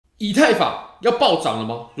以太坊要暴涨了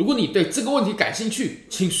吗？如果你对这个问题感兴趣，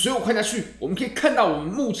请随我看下去。我们可以看到，我们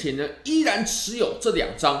目前呢依然持有这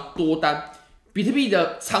2张多单，比特币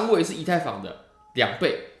的仓位是以太坊的2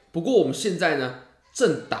倍。不过我们现在呢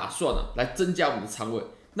正打算来增加我们的仓位。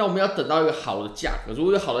那我们要等到一个好的价格，如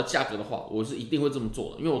果有好的价格的话，我是一定会这么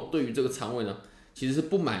做的，因为我对于这个仓位呢其实是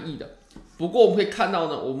不满意的。不过我们可以看到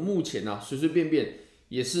呢，我们目前随随便便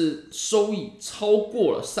也是收益超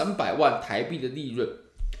过了300万台币的利润。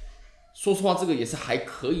说实话，这个也是还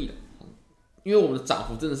可以的，因为我们的涨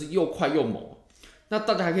幅真的是又快又猛。那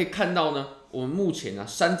大家还可以看到呢，我们目前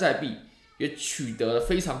山寨币也取得了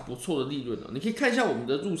非常不错的利润。你可以看一下我们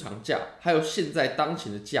的入场价，还有现在当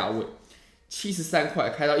前的价位，73块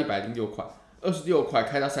开到106块，26块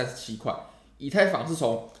开到37块。以太坊是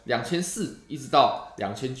从2400一直到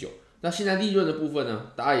2900，那现在利润的部分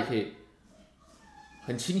呢，大家也可以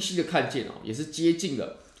很清晰的看见也是接近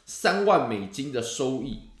了3万美金的收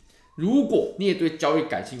益。如果你也对交易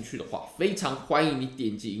感兴趣的话，非常欢迎你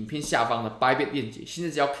点击影片下方的 Bitget 链接。现在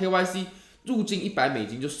只要 KYC 入金100美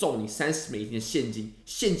金，就送你30美金的现金，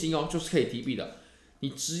现金就是可以提币的。你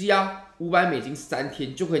质押500美金3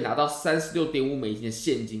天，就可以拿到36.5美金的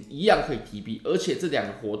现金，一样可以提币。而且这2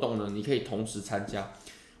个活动呢，你可以同时参加。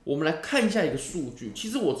我们来看一下一个数据，其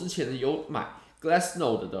实我之前有买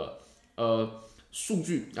Glassnode 的数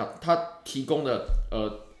据它提供的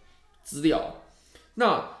资料，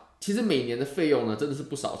那其实每年的费用呢，真的是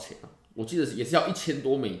不少钱我记得也是要1000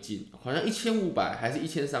多美金，好像1500还是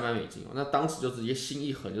1300美金那当时就直接心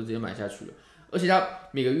一横，就直接买下去了。而且它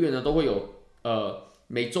每个月呢都会有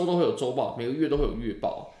每周都会有周报，每个月都会有月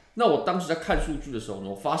报。那我当时在看数据的时候呢，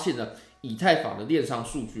我发现呢，以太坊的链上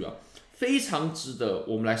数据非常值得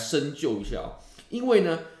我们来深究一下因为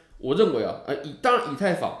呢，我认为当然以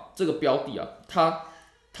太坊这个标的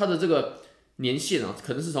它的这个年限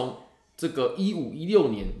可能是从这个15、16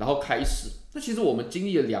年然后开始。那其实我们经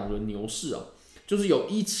历了2轮牛市就是有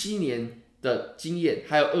17年的经验，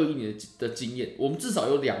还有21年的经验，我们至少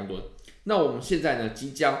有2轮。那我们现在呢，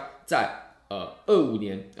即将在25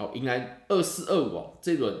年迎来24、25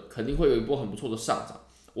这一轮肯定会有一波很不错的上涨，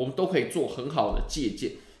我们都可以做很好的借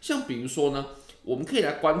鉴。像比如说呢，我们可以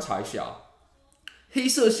来观察一下黑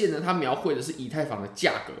色线呢，它描绘的是以太坊的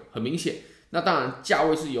价格，很明显。那当然价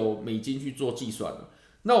位是由美金去做计算的。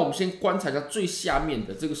那我们先观察一下最下面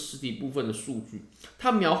的这个实体部分的数据，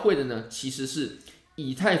它描绘的呢其实是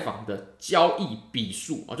以太坊的交易笔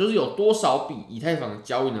数就是有多少笔以太坊的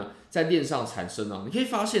交易呢在链上产生你可以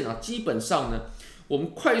发现基本上呢，我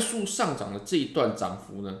们快速上涨的这一段涨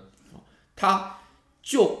幅呢，它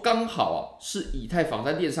就刚好是以太坊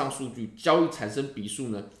在链上数据交易产生笔数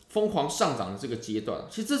呢疯狂上涨的这个阶段。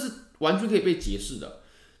其实这是完全可以被解释的。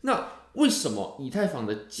那为什么以太坊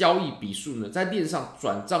的交易笔数呢，在链上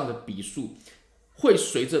转账的笔数会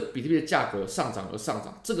随着比特币的价格上涨而上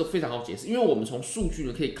涨？这个非常好解释，因为我们从数据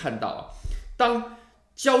呢可以看到当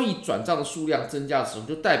交易转账的数量增加的时候，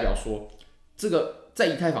就代表说这个在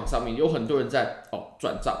以太坊上面有很多人在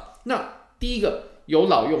转账。那第一个有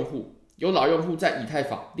老用户在以太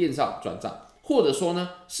坊链上转账，或者说呢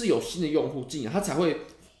是有新的用户进来，他才会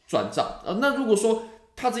转账那如果说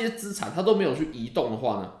它这些资产它都没有去移动的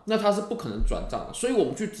话呢，那它是不可能转账的。所以我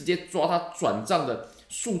们去直接抓它转账的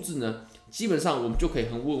数字呢，基本上我们就可以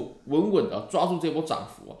很稳的抓住这波涨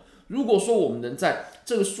幅如果说我们能在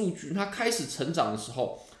这个数据它开始成长的时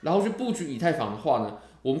候，然后去布局以太坊的话呢，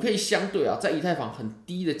我们可以相对在以太坊很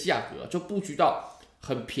低的价格就布局到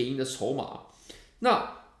很便宜的筹码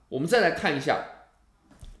那我们再来看一下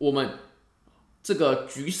我们这个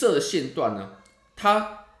橘色的线段呢，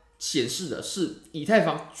它显示的是以太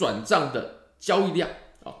坊转账的交易量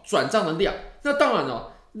转账的量。那当然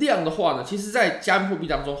量的话呢，其实在加密货币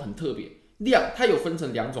当中很特别，量它有分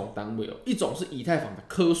成2种单位一种是以太坊的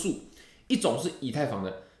颗数，一种是以太坊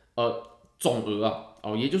的总额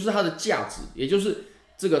也就是它的价值，也就是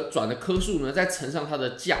这个转的颗数呢再乘上它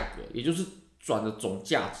的价格，也就是转的总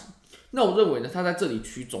价值。那我认为呢，它在这里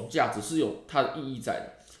取总价值是有它的意义在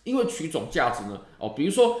的。因为取总价值呢比如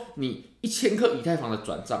说你1000颗以太坊的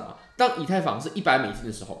转账当以太坊是100美金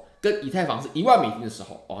的时候，跟以太坊是1万美金的时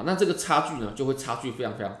候那这个差距呢就会差距非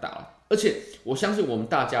常非常大了。而且我相信我们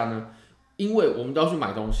大家呢，因为我们都要去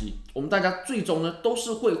买东西，我们大家最终呢都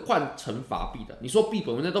是会换成法币的。你说币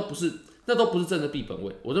本位那都不是真的币本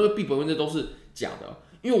位，我认为币本位那都是假的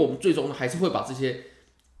因为我们最终呢还是会把这些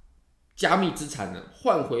加密资产呢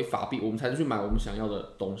换回法币，我们才能去买我们想要的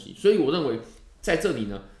东西。所以我认为在这里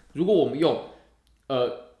呢，如果我们用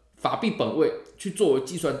法币本位去作为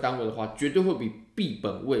计算单位的话，绝对会比币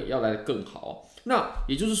本位要来得更好那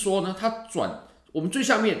也就是说呢，我们最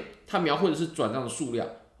下面它描绘的是转账的数量，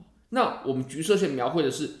那我们橘色线描绘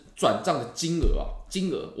的是转账的金额啊，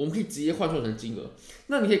金额我们可以直接换算成金额。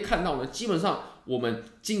那你可以看到呢，基本上我们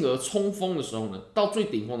金额冲锋的时候呢，到最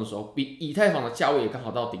顶峰的时候，比以太坊的价位也刚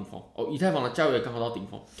好到顶峰哦，以太坊的价位也刚好到顶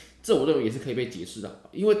峰，这我认为也是可以被解释的，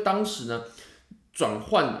因为当时呢转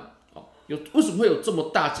换了哦，为什么会有这么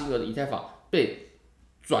大金额的以太坊被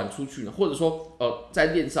转出去呢？或者说在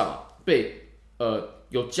链上被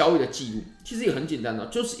有交易的记录，其实也很简单的，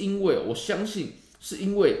就是因为我相信是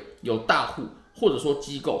因为有大户或者说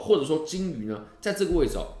机构或者说金鱼呢，在这个位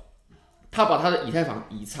置他把他的以太坊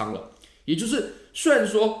移仓了，也就是虽然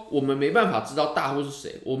说我们没办法知道大户是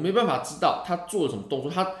谁，我们没办法知道他做了什么动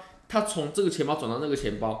作，他从这个钱包转到那个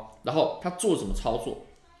钱包，然后他做了什么操作，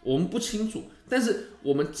我们不清楚，但是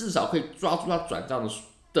我们至少可以抓住他转账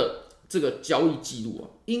的这个交易记录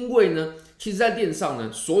因为呢，其实在链上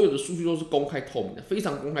呢，所有的数据都是公开透明的，非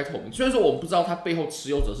常公开透明。虽然说我们不知道他背后持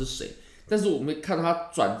有者是谁，但是我们看到他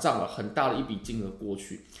转账了很大的一笔金额过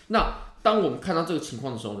去。那当我们看到这个情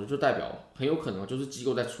况的时候呢，就代表很有可能就是机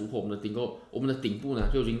构在出货，我们的顶部呢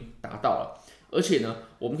就已经达到了。而且呢，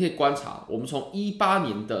我们可以观察，我们从18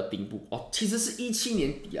年的顶部其实是17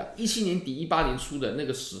年底17年底18年初的那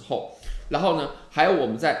个时候，然后呢，还有我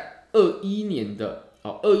们在21年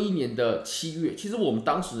的7月，其实我们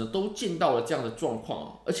当时呢都见到了这样的状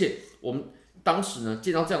况而且我们当时呢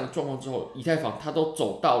见到这样的状况之后，以太坊它都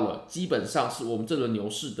走到了基本上是我们这轮牛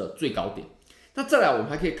市的最高点。那再来，我们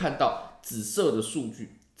还可以看到紫色的数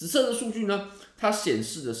据，紫色的数据呢，它显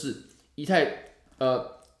示的是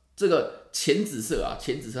这个浅紫色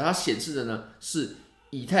它显示的呢是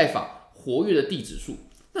以太坊活跃的地指数。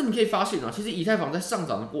那你可以发现其实以太坊在上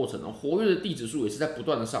涨的过程活跃的地指数也是在不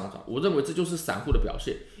断的上涨。我认为这就是散户的表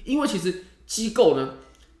现，因为其实机构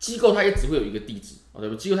它也只会有一个地址对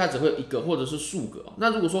吧？机构它只会有一个或者是数个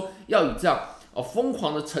那如果说要以这样疯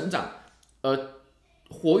狂的成长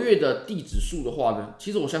活跃的地指数的话呢，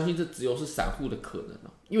其实我相信这只有是散户的可能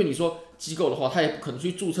因为你说机构的话，它也不可能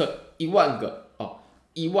去注册1万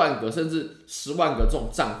个甚至10万个这种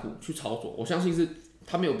账户去操作，我相信是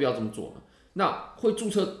他没有必要这么做的。那会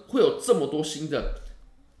有这么多新的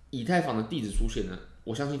以太坊的地址出现呢？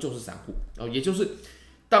我相信就是散户也就是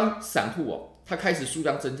当散户它开始数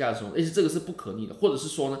量增加的时候，而且这个是不可逆的，或者是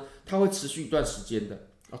说呢，它会持续一段时间的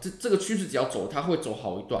这个趋势只要走，它会走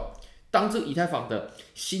好一段。当这个以太坊的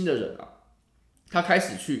新的人他开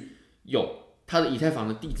始去有他的以太坊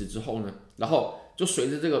的地址之后呢，然后就随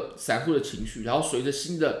着这个散户的情绪，然后随着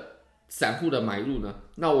新的散户的买入呢，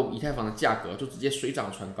那我们以太坊的价格就直接水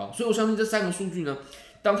涨船高。所以我相信这3个数据呢，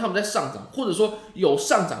当他们在上涨，或者说有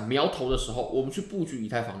上涨苗头的时候，我们去布局以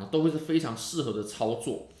太坊呢，都会是非常适合的操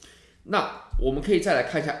作。那我们可以再来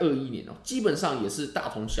看一下21年基本上也是大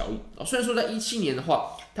同小异虽然说在17年的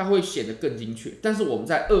话，它会显得更精确，但是我们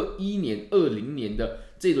在21年、20年的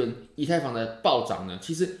这轮以太坊的暴涨呢，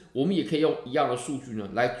其实我们也可以用一样的数据呢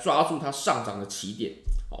来抓住它上涨的起点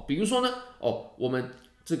比如说呢我们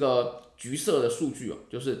这个橘色的数据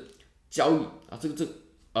就是交易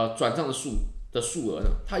转账的数额呢，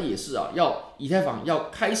它也是要以太坊要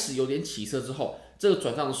开始有点起色之后，这个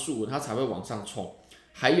转账的数额它才会往上冲。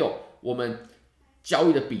还有我们交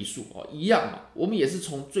易的笔数一样我们也是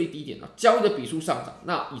从最低点交易的笔数上涨，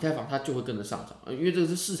那以太坊它就会跟着上涨因为这个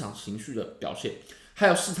是市场情绪的表现，还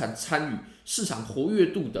有市场参与、市场活跃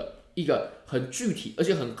度的一个很具体而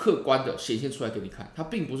且很客观的显现出来给你看，它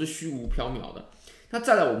并不是虚无缥缈的。那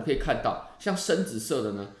再来我们可以看到像深紫色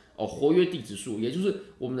的呢活跃地指数，也就是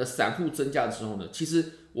我们的散户增加的时候呢，其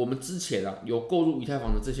实我们之前有购入以太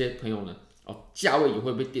坊的这些朋友呢价位也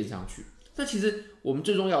会被垫上去。那其实我们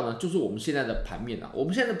最重要的就是我们现在的盘面我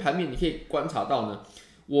们现在的盘面你可以观察到呢，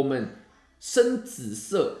我们深紫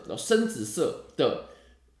色的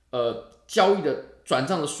交易的转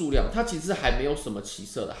账的数量，它其实还没有什么起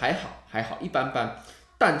色的，还好一般般。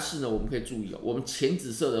但是呢，我们可以注意我们浅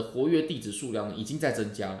紫色的活跃地址数量呢已经在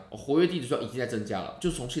增加了活跃地址数量已经在增加了，就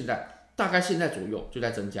是从大概现在左右就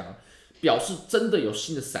在增加了，表示真的有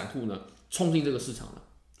新的散户呢冲进这个市场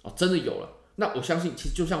了真的有了。那我相信其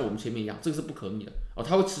实就像我们前面一样，这个是不可逆的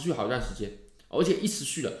它会持续好一段时间而且一持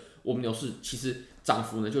续了，我们牛市其实涨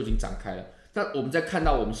幅呢就已经展开了。那我们再看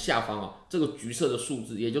到我们下方这个橘色的数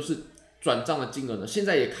字，也就是转账的金额呢，现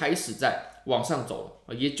在也开始在往上走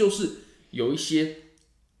了也就是有一些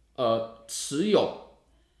持有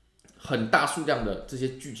很大数量的这些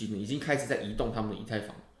巨金呢，已经开始在移动他们的以太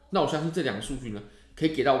坊。那我相信这2个数据呢，可以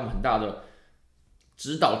给到我们很大的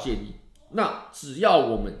指导建议。那只要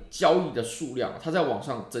我们交易的数量它在往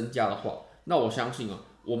上增加的话，那我相信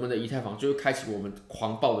我们的以太坊就会开启我们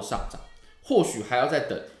狂暴的上涨。或许还要再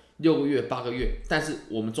等6个月、8个月，但是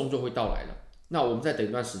我们终究会到来的。那我们再等一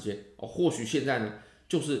段时间或许现在呢，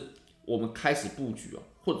就是我们开始布局哦，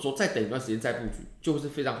或者说再等一段时间再布局，就会是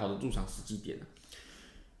非常好的入场时机点了。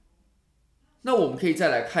那我们可以再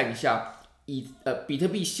来看一下比特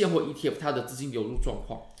币现货 ETF 它的资金流入状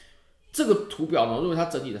况。这个图表呢，认为它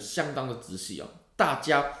整体的相当的仔细啊，大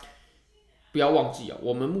家不要忘记啊，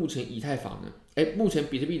我们目前以太坊呢，目前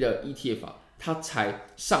比特币的 ETF 啊，它才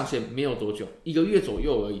上线没有多久，1个月左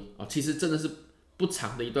右而已啊，其实真的是不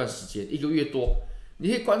长的一段时间，1个月多。你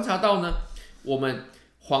可以观察到呢，我们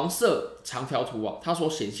黄色长条图啊，它所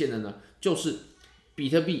显现的呢，就是比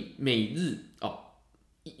特币每日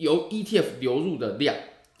由 ETF 流入的量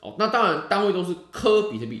哦，那当然单位都是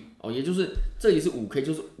颗比特币哦，也就是这里是5K，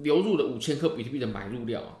 就是流入了5000颗比特币的买入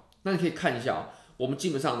量啊。那你可以看一下啊，我们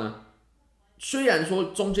基本上呢，虽然说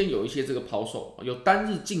中间有一些这个抛售，有单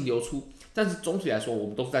日净流出，但是总体来说我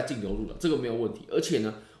们都是在净流入的，这个没有问题。而且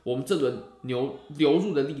呢，我们这轮流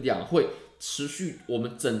入的力量会持续我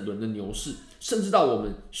们整轮的牛市，甚至到我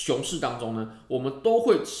们熊市当中呢，我们都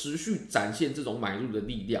会持续展现这种买入的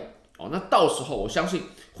力量。那到时候我相信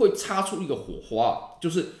会擦出一个火花，就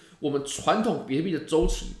是我们传统比特币的周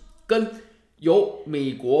期跟由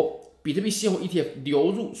美国比特币现货 ETF 流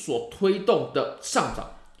入所推动的上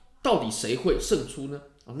涨，到底谁会胜出呢？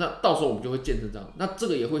那到时候我们就会见证这样。那这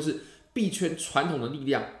个也会是币圈传统的力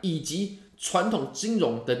量以及传统金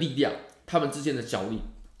融的力量，他们之间的角力。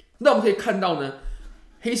那我们可以看到呢，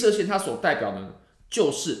黑色线它所代表的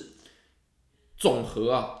就是总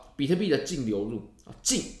和比特币的净流入。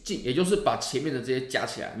净，也就是把前面的这些加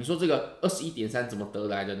起来。你说这个21.3怎么得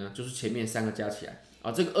来的呢？就是前面3个加起来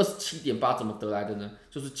啊。这个27.8怎么得来的呢？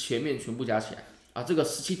就是前面全部加起来啊。这个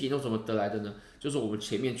17.6怎么得来的呢？就是我们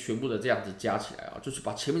前面全部的这样子加起来啊，就是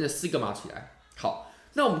把前面的4个码起来。好，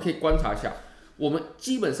那我们可以观察一下，我们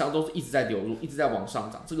基本上都是一直在流入，一直在往上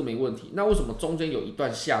涨，这个没问题。那为什么中间有一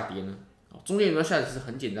段下跌呢？中间有一段下跌是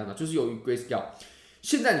很简单的，就是由于 Grayscale。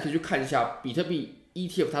现在你可以去看一下比特币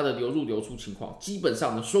ETF 它的流入流出情况，基本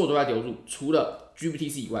上呢，所有都在流入，除了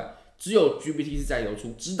GBTC 以外，只有 GBTC 在流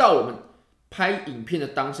出，直到我们拍影片的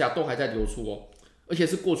当下都还在流出哦，而且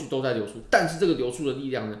是过去都在流出，但是这个流出的力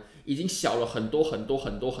量呢，已经小了很多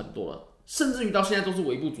了，甚至于到现在都是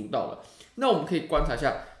微不足道了。那我们可以观察一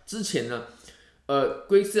下之前呢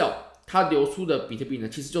，Grayscale 它流出的比特币呢，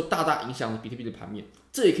其实就大大影响了比特币的盘面，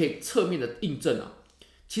这也可以侧面的印证啊，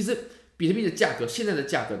其实比特币的价格现在的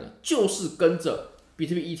价格呢，就是跟着比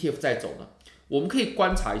特币 ETF 在走的。我们可以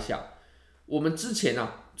观察一下，我们之前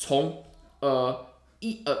从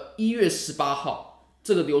1月18号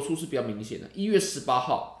这个流出是比较明显的，1月18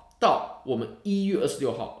号到我们1月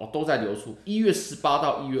26号都在流出，1月18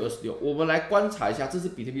到1月26，我们来观察一下，这是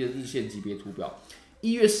比特币的日线级别图表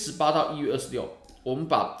，1月18到1月26，我们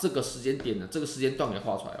把这个时间点呢，这个时间段给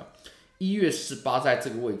画出来了，1月18在这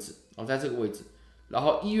个位置，在这个位置，然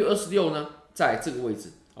后1月26呢，在这个位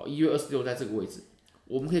置，1月26在这个位置。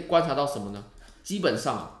我们可以观察到什么呢？基本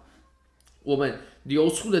上我们流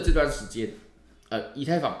出的这段时间，以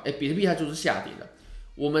太坊，比特币它就是下跌的。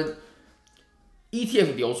我们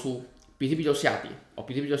ETF 流出，比特币就下跌，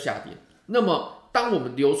比特币就下跌。那么当我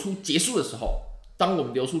们流出结束的时候，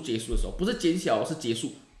不是减小，是结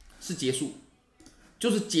束，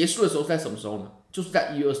就是结束的时候在什么时候呢？就是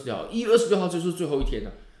在1月26号，1月26号就是最后一天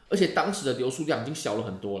了，而且当时的流出量已经小了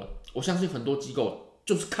很多了。我相信很多机构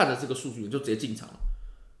就是看着这个数据就直接进场了。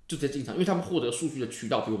因为他们获得数据的渠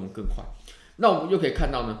道比我们更快。那我们就可以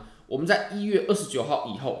看到呢，我们在1月29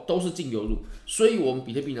号以后都是净流入，所以我们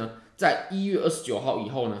比特币呢，在1月29号以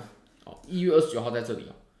后呢，1月29号在这里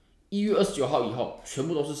1月29号以后全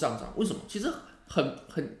部都是上涨。为什么？其实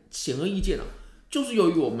很显而易见就是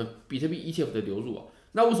由于我们比特币 ETF 的流入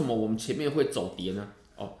那为什么我们前面会走跌呢？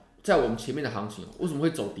在我们前面的行情为什么会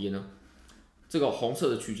走跌呢？这个红色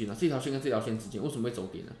的区间这条线跟这条线之间为什么会走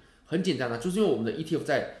跌呢？很简单就是因为我们的 ETF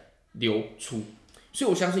在流出，所以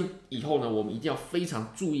我相信以后呢，我们一定要非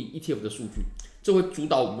常注意 ETF 的数据，这会主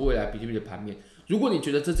导我们未来比特币的盘面。如果你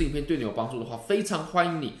觉得这支影片对你有帮助的话，非常欢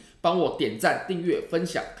迎你帮我点赞、订阅、分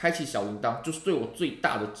享、开启小铃铛，就是对我最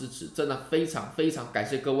大的支持。真的非常感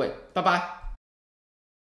谢各位，拜拜。